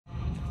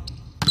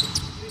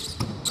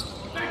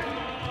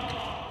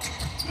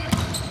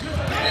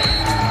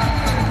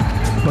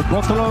But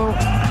Bottolo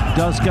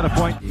does get a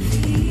point.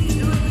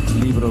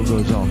 Libero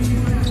goes on.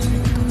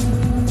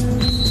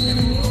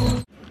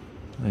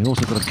 They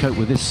also got to cope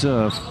with this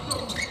serve.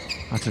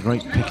 That's a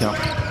great pickup.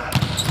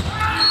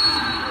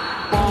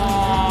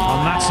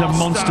 And that's a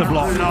monster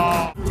block.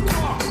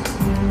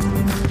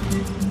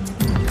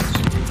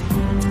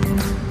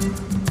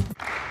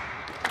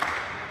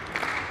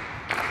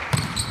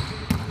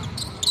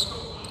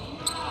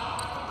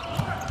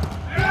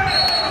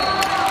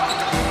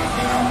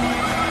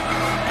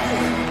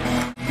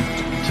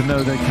 To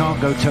know they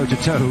can't go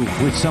toe-to-toe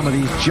with some of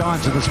these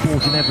giants of the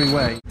sport in every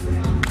way.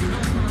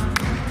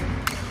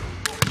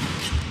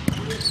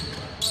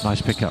 Nice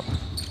pickup.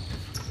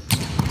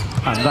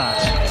 And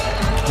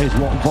that is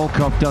what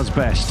Volkov does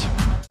best.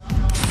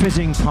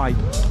 Fizzing pipe.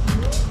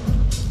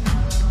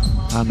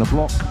 And the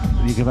block,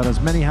 you can have as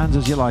many hands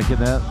as you like in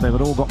there, they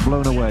would all got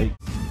blown away.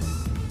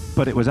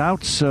 But it was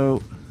out,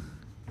 so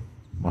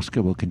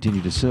Moscow will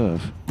continue to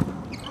serve.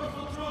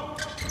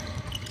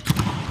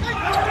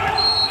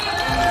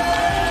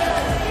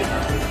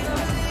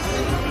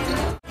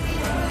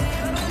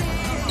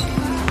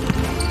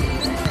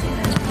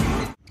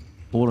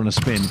 Ball in a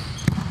spin.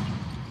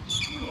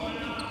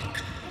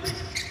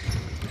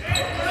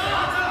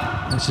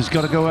 This has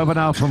got to go over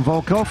now from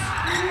Volkov.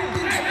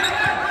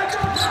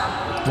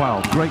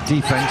 Wow, great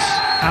defense.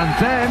 And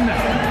then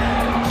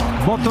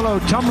Bottolo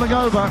tumbling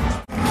over.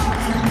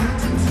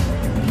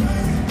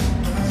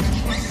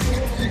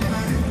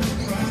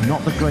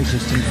 Not the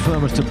greatest and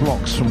firmest of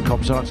blocks from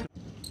Kobzarts.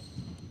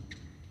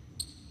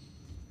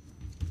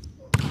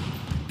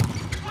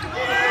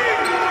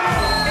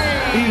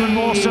 Even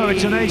more so,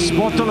 it's an ace,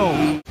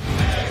 Bottolo.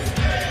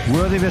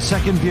 Worthy of a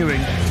second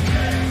viewing.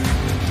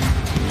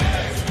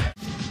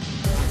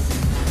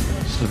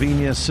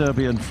 Slovenia,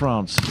 Serbia and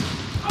France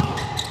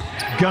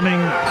gunning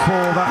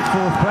for that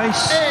fourth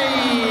place.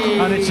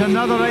 And it's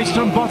another ace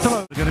from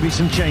Bottolo. There are going to be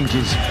some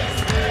changes.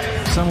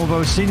 Some of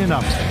those seen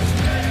enough.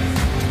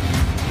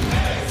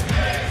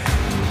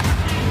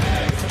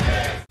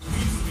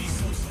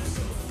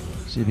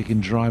 See if he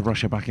can drive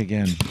Russia back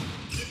again.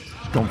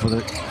 He's gone for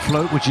the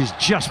float, which is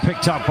just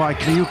picked up by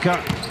Kliuka.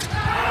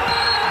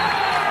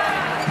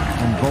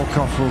 And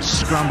Volkov will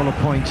scramble a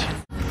point.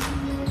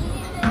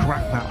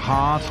 Crack that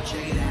hard.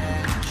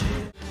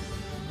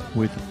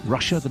 With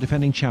Russia, the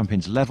defending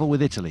champions, level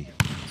with Italy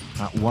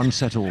at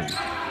 1-all.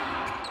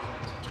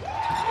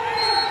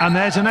 And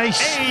there's an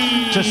ace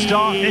to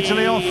start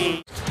Italy off.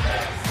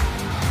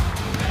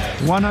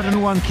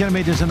 101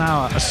 kilometers an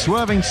hour. A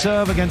swerving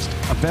serve against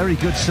a very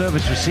good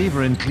service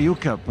receiver in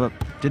Kliuka, but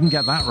didn't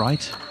get that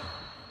right.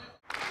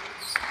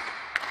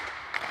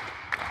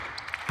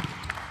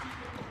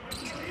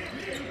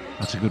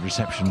 That's a good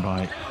reception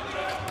by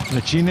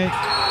Recine.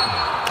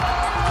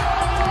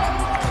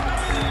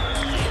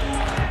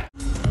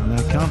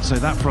 Can't say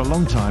that for a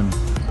long time.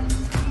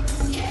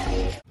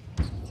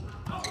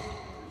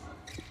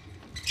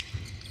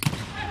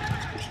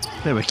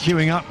 They were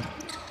queuing up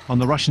on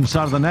the Russian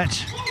side of the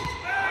net.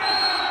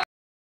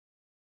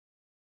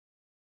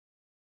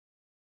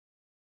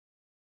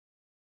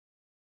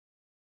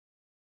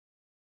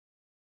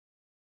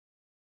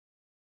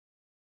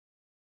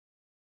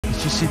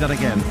 Let's just see that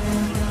again.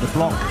 The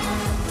block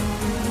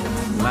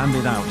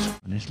landed out.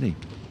 And Italy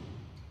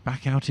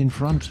back out in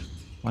front,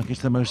 like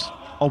it's the most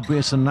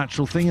obvious and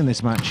natural thing in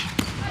this match.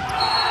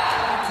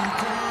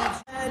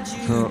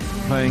 For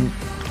playing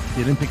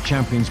the Olympic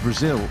champions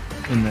Brazil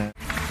in there.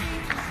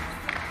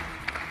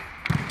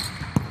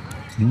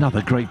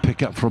 Another great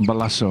pickup from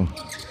Balasso.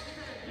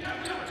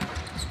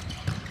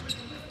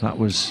 That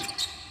was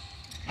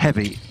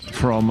heavy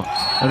from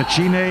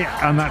Recine,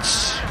 and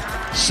that's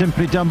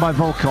simply done by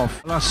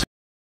Volkov. Balasso.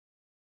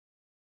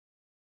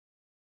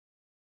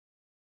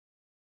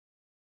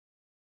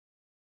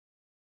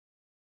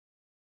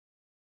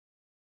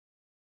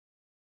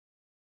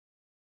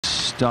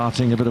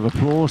 Starting a bit of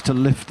applause to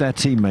lift their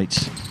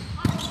teammates.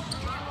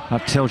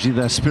 That tells you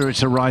their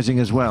spirits are rising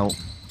as well.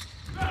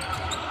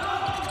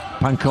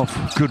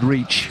 Pankov, good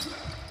reach.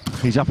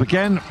 He's up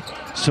again,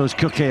 so is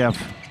Kukeyev.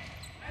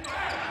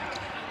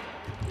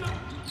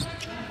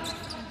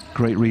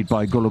 Great read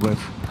by Golubev.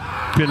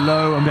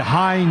 Below and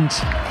behind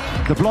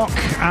the block,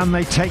 and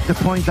they take the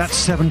point.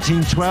 That's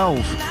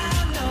 17-12.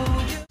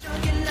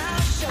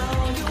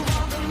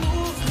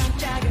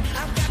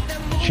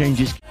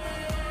 Changes.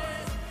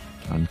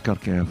 And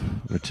Kukeyev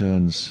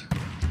returns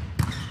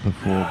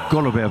before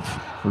Golubev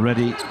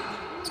ready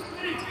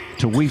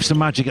to weave some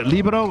magic at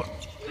libero.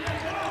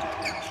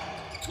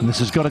 And this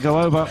has got to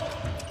go over.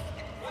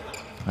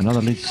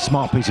 Another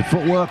smart piece of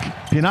footwork.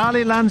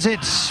 Pinali lands it,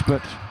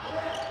 but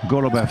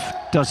Golubev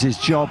does his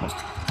job.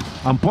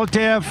 And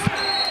Polteyev,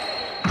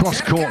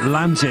 cross-court,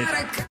 lands it.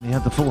 He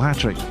had the full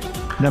hat-trick.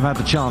 Never had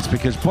the chance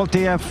because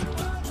Polteyev,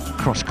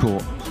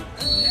 cross-court.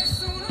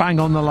 Bang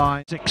on the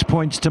line. 6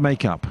 points to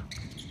make up.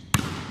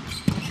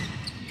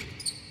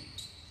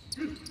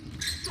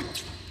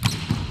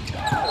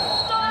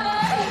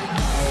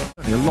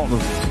 A lot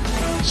of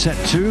set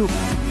two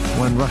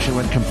when Russia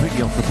went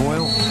completely off the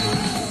boil.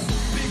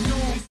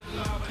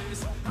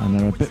 And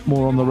they're a bit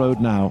more on the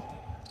road now.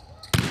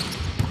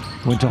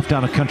 Went off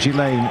down a country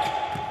lane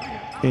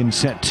in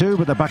set 2,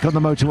 but they're back on the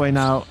motorway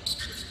now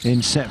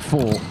in set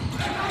 4.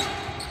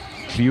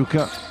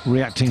 Kliuka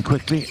reacting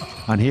quickly,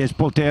 and here's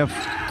Boltev.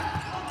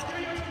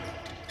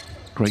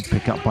 Great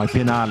pickup by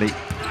Pinali.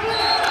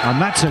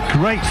 And that's a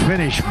great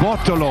finish,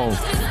 Bottolo.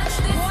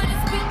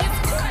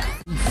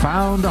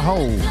 Found a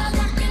hole.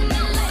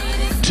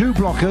 2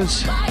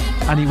 blockers,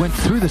 and he went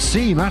through the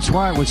seam. That's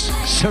why it was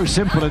so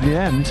simple in the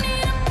end.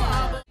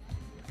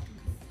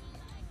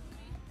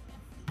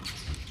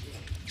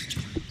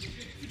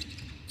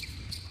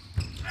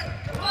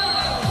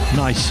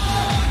 Nice.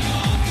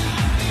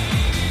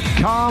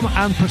 Calm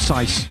and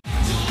precise.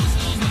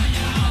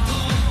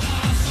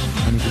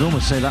 And you could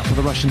almost say that for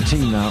the Russian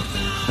team now.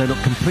 They look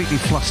completely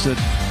flustered.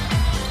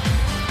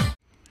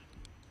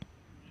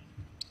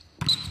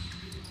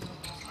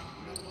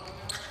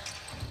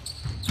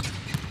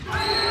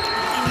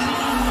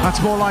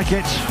 That's more like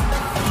it.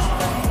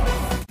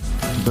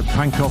 But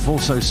Pankov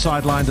also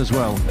sidelined as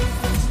well.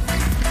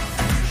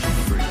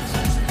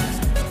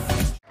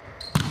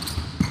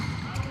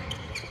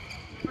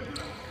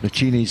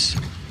 Ricine's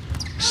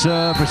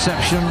serve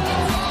reception,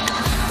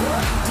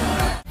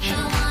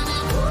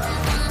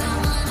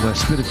 where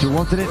Spiritu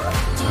wanted it,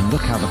 and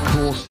look how the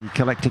court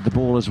collected the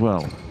ball as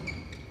well.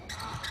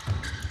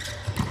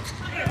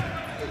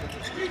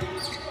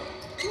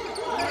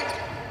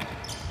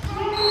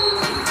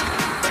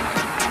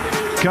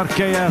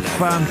 Karkayev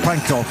and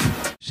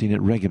Pankov. Seen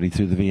it regularly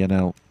through the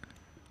VNL.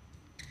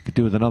 Could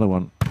do with another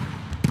one.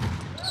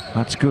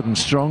 That's good and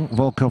strong.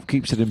 Volkov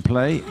keeps it in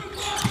play.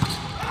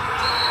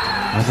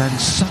 And then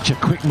such a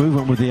quick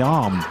movement with the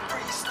arm.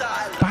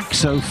 Back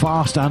so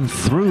fast and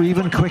through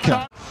even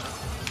quicker.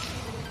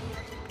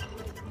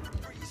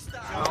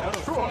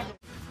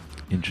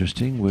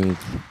 Interesting with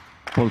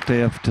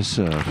Boltev to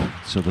serve.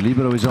 So the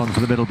libero is on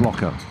for the middle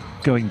blocker,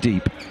 going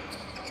deep.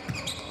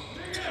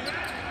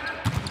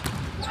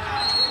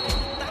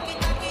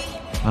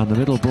 And the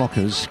middle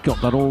blockers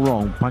got that all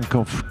wrong.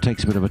 Pankov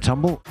takes a bit of a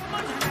tumble.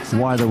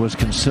 Weiler was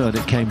concerned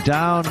it came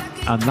down,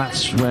 and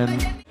that's when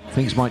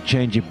things might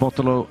change if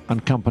Bottolo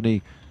and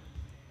company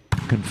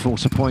can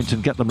force a point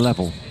and get them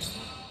level.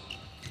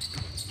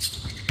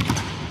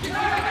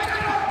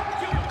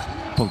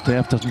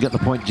 Boltev doesn't get the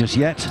point just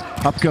yet.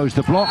 Up goes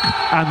the block,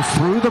 and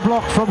through the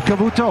block from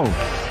Cavuto.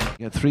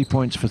 Get 3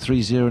 points for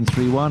 3-0 and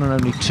 3-1, and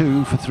only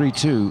 2 for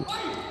 3-2.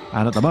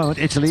 And at the moment,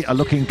 Italy are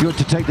looking good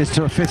to take this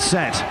to a 5th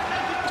set.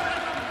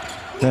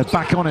 They're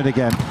back on it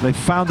again. They've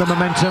found the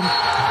momentum.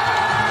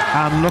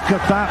 And look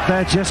at that,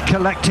 they're just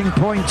collecting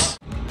points.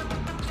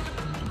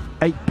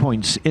 8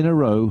 points in a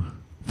row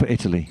for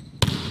Italy.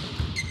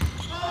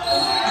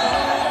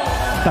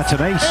 That's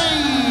an ace.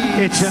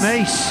 It's an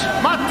ace.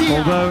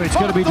 Although it's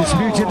going to be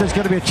disputed, there's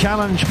going to be a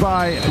challenge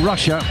by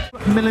Russia.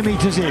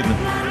 Millimeters in.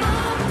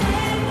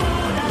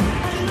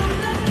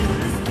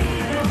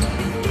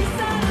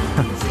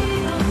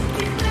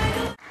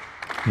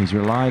 He's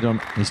relied on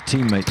his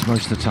teammates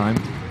most of the time.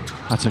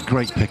 That's a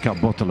great pickup,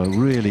 Bottolo,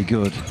 really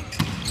good.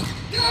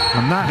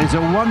 And that is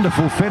a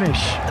wonderful finish.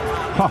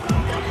 Huh.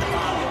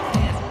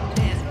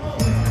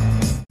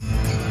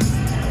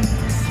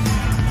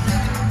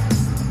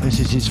 This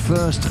is his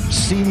first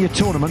senior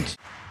tournament.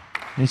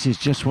 This is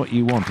just what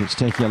you want. It's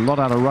taking a lot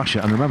out of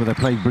Russia. And remember, they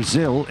played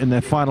Brazil in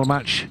their final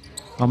match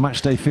on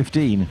match day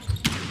 15.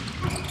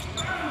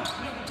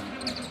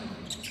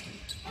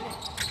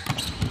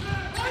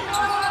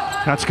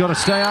 That's got to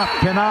stay up.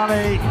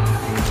 Pinali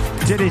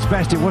did his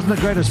best. It wasn't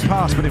the greatest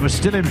pass, but it was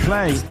still in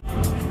play.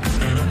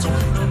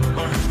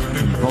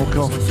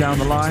 Volkov down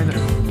the line.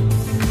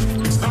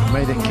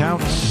 Made it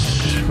count,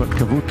 but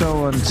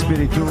Cavuto and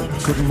Spiritu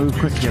couldn't move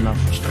quickly enough.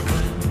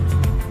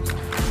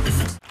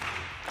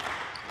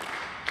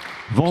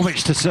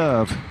 Volvic to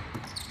serve.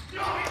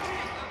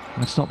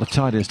 That's not the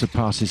tidiest of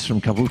passes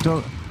from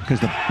Cavuto,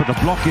 but the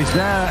block is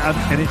there,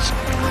 and it's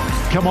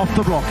come off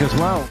the block as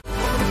well.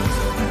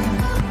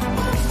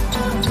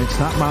 It's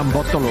that man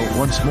Bottolo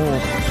once more.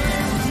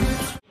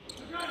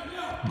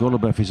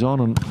 Golubev is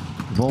on, and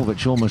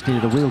Volvic almost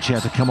needed a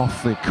wheelchair to come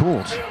off the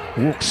court.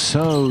 Walks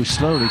so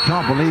slowly,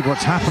 can't believe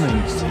what's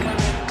happening.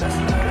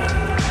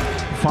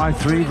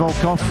 5-3,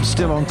 Volkov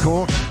still on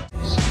court.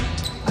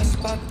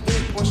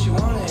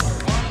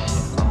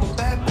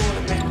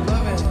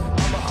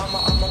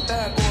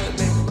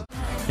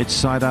 It's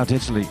side out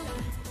Italy,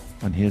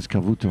 and here's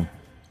Cavuto.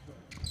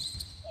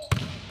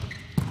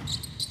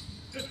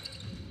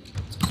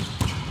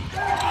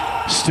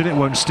 Still it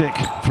won't stick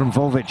from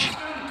Volvic.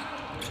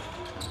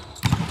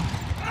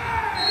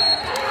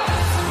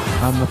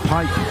 And the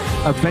pipe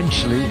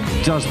eventually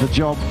does the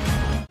job.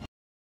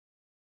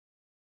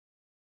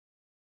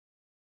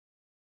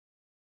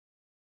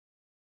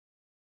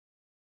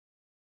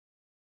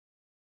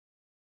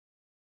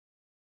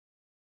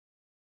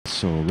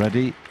 So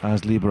ready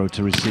as libero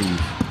to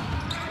receive.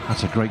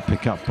 That's a great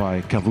pickup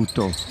by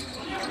Cavuto.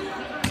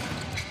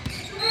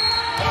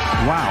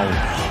 Wow.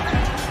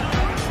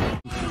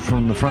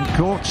 From the front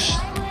court,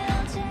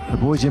 The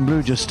boys in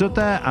blue just stood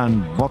there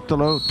and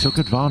Bottolo took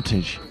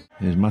advantage.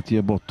 Here's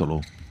Mattia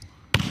Bottolo.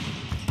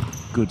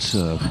 Good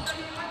serve.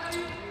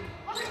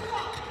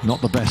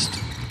 Not the best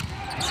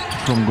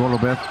from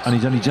Golubev, and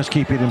he's only just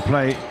keeping it in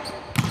play.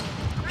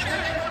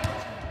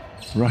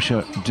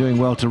 Russia doing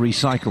well to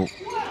recycle.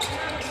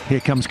 Here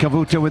comes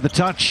Kavuta with the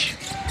touch,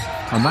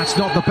 and that's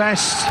not the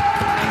best,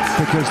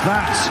 because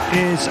that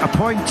is a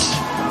point.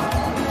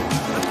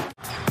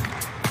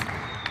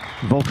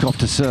 Volkov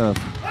to serve.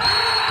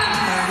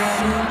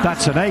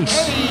 That's an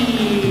ace.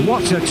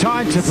 What a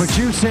time to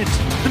produce it.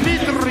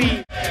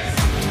 Dmitry.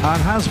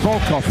 And has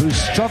Volkov, who's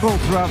struggled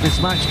throughout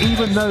this match,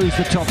 even though he's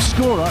the top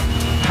scorer,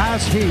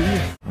 has he?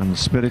 And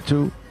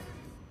Spiritu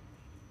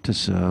to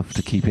serve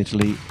to keep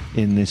Italy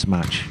in this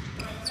match.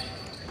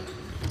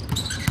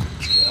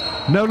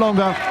 No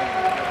longer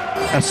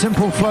a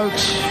simple float,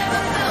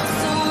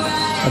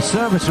 a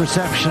service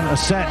reception, a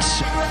set,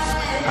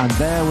 and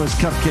there was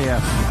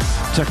Karkeev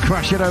to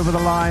crash it over the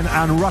line,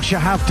 and Russia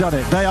have done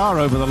it. They are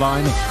over the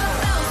line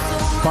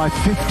by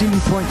 15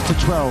 points to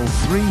 12,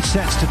 3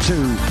 sets to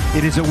 2.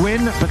 It is a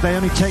win, but they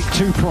only take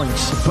 2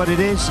 points, but it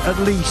is at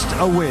least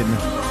a win.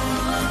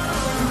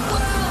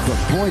 But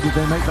boy, did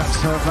they make that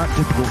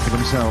difficult for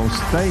themselves.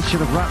 They should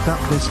have wrapped up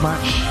this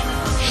match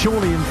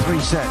surely in 3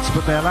 sets,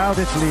 but they allowed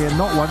Italy in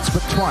not once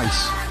but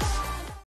twice.